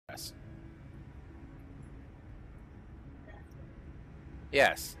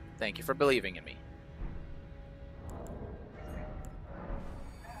Yes. Thank you for believing in me.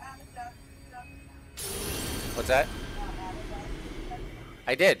 What's that?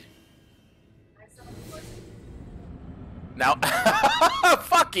 I did. Now,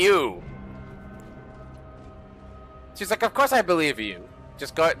 fuck you. She's like, of course I believe you.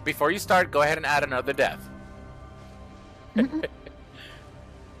 Just go before you start. Go ahead and add another death.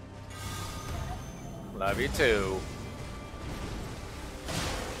 Love you too.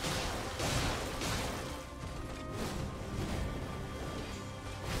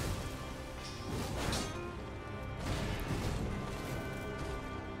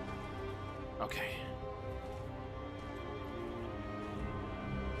 Okay.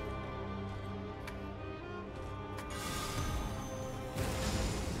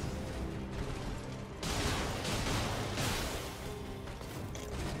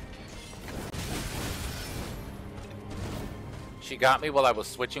 She got me while I was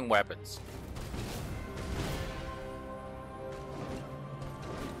switching weapons.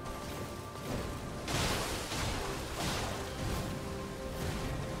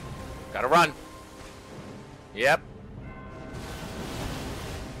 Gotta run. Yep.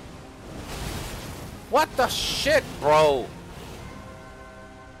 What the shit, bro?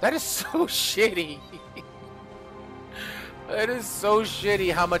 That is so shitty. That is so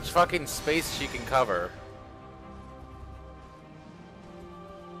shitty how much fucking space she can cover.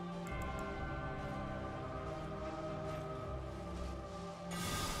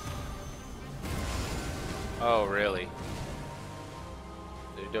 Oh, really?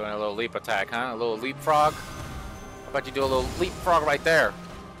 You're doing a little leap attack, huh? A little leapfrog? How about you do a little leapfrog right there?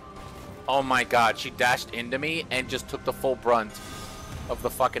 Oh my god, she dashed into me and just took the full brunt of the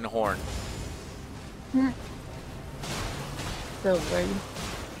fucking horn. So weird.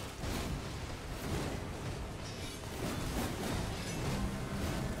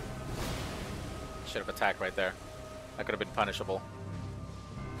 Should have attacked right there. That could have been punishable.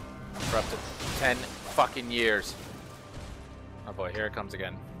 For up to 10 fucking years. Oh boy, here it comes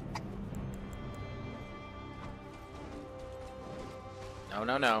again. No,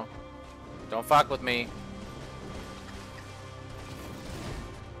 no, no. Don't fuck with me.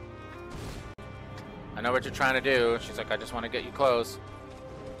 I know what you're trying to do. She's like, I just want to get you close.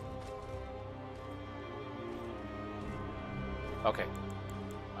 Okay.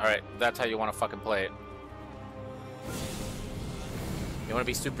 Alright, that's how you want to fucking play it. You want to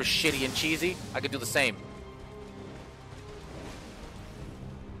be super shitty and cheesy? I could do the same.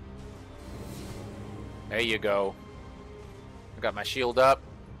 There you go. I got my shield up.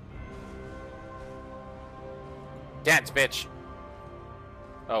 Dance, bitch.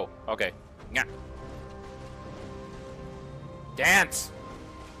 Oh, okay. Yeah. Dance.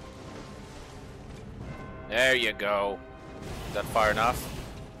 There you go. Is that far enough?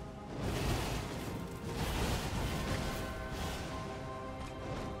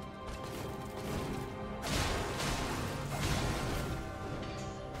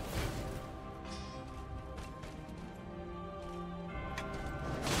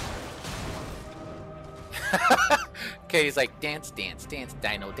 Okay, he's like, dance, dance, dance,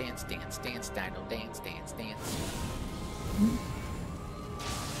 dino, dance, dance, dance, dino, dance, dance, dance.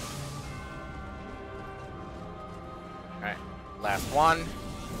 Alright, last one.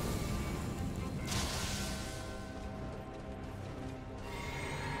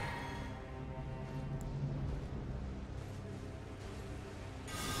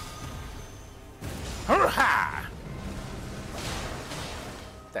 Hurrah!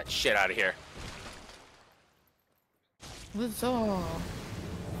 That shit out of here. What's all?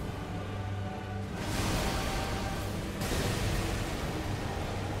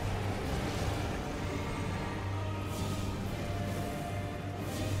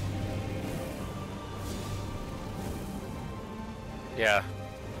 Yeah.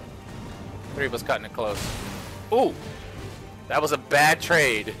 3 of us cutting it close. Ooh! That was a bad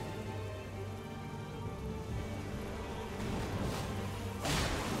trade.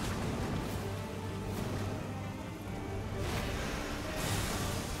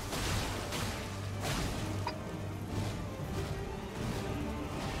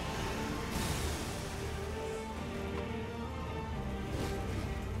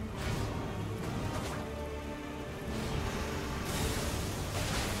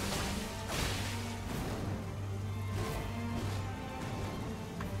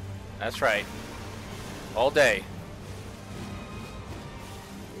 That's right. All day.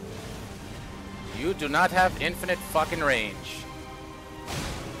 You do not have infinite fucking range.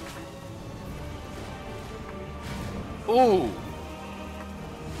 Ooh.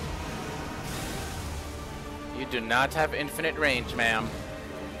 You do not have infinite range, ma'am.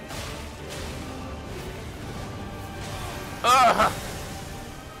 I'm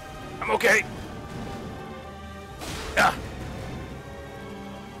okay.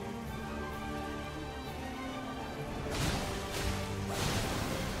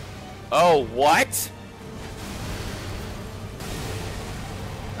 Oh, what?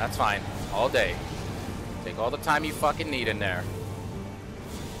 That's fine. All day. Take all the time you fucking need in there.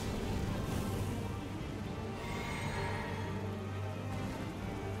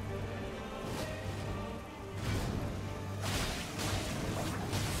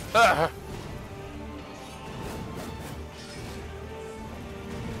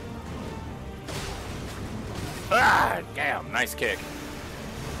 Damn, nice kick.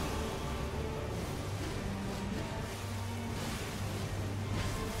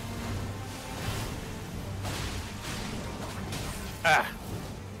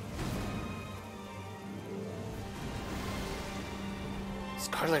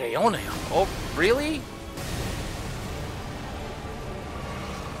 Scarlet Aeonium. Oh, really?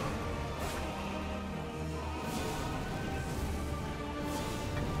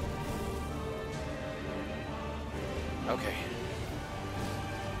 Okay.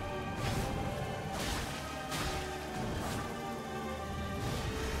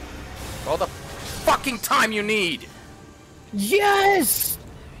 All the fucking time you need. Yes!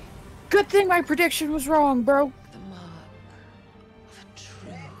 Good thing my prediction was wrong, bro. The mark of a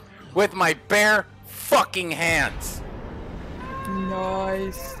true With my bare fucking hands.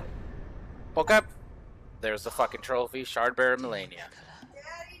 Nice. Woke up. There's the fucking trophy, Shardbearer Malenia.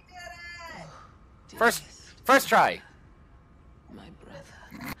 First try. my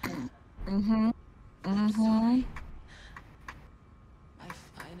brother. Mm-hmm. Mm-hmm. I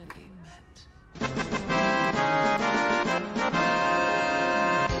finally met.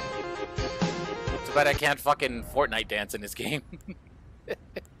 Too bad I can't fucking Fortnite dance in this game. But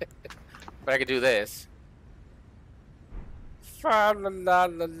I could do this. Fa la la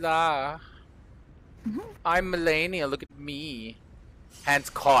la la. I'm Malenia, look at me. Hands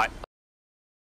caught.